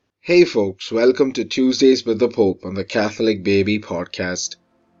Hey folks, welcome to Tuesdays with the Pope on the Catholic Baby podcast.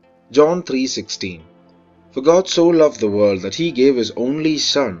 John 3:16. For God so loved the world that he gave his only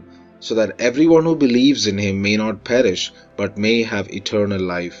Son, so that everyone who believes in him may not perish, but may have eternal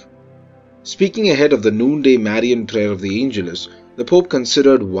life. Speaking ahead of the noonday Marian prayer of the Angelus, the Pope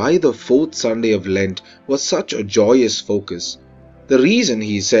considered why the fourth Sunday of Lent was such a joyous focus. The reason,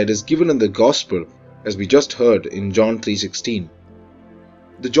 he said, is given in the Gospel, as we just heard in John 3:16.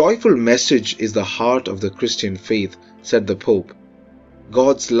 The joyful message is the heart of the Christian faith, said the Pope.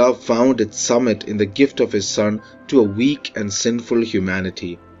 God's love found its summit in the gift of his Son to a weak and sinful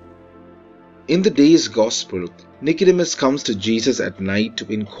humanity. In the day's Gospel, Nicodemus comes to Jesus at night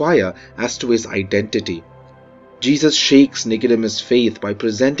to inquire as to his identity. Jesus shakes Nicodemus' faith by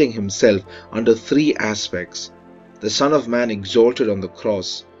presenting himself under three aspects: the Son of Man exalted on the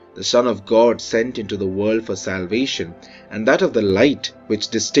cross, the Son of God sent into the world for salvation, and that of the light which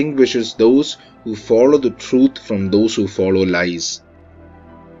distinguishes those who follow the truth from those who follow lies.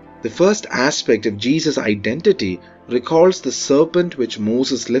 The first aspect of Jesus' identity recalls the serpent which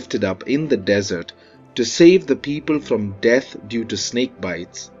Moses lifted up in the desert to save the people from death due to snake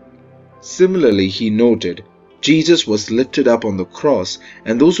bites. Similarly, he noted, Jesus was lifted up on the cross,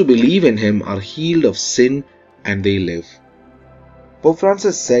 and those who believe in him are healed of sin and they live. Pope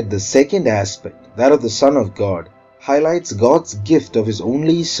Francis said the second aspect, that of the Son of God, highlights God's gift of his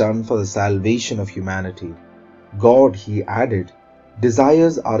only Son for the salvation of humanity. God, he added,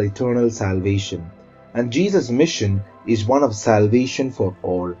 desires our eternal salvation, and Jesus' mission is one of salvation for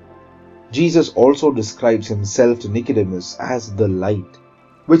all. Jesus also describes himself to Nicodemus as the light,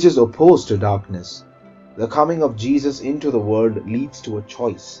 which is opposed to darkness. The coming of Jesus into the world leads to a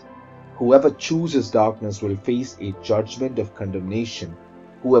choice. Whoever chooses darkness will face a judgment of condemnation.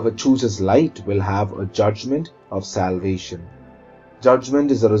 Whoever chooses light will have a judgment of salvation.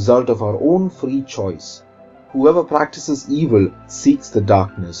 Judgment is a result of our own free choice. Whoever practices evil seeks the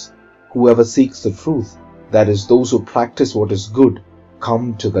darkness. Whoever seeks the truth, that is, those who practice what is good,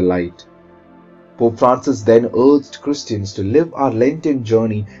 come to the light. Pope Francis then urged Christians to live our Lenten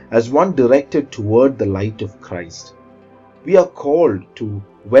journey as one directed toward the light of Christ. We are called to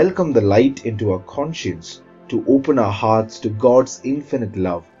welcome the light into our conscience, to open our hearts to God's infinite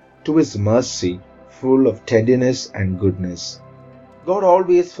love, to his mercy, full of tenderness and goodness. God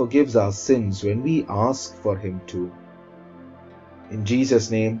always forgives our sins when we ask for him to. In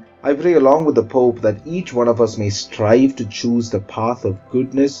Jesus' name, I pray along with the Pope that each one of us may strive to choose the path of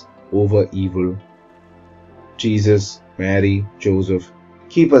goodness over evil. Jesus, Mary, Joseph,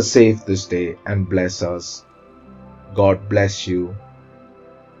 keep us safe this day and bless us. God bless you.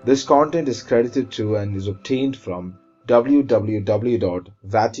 This content is credited to and is obtained from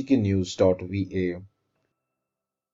www.vaticannews.va.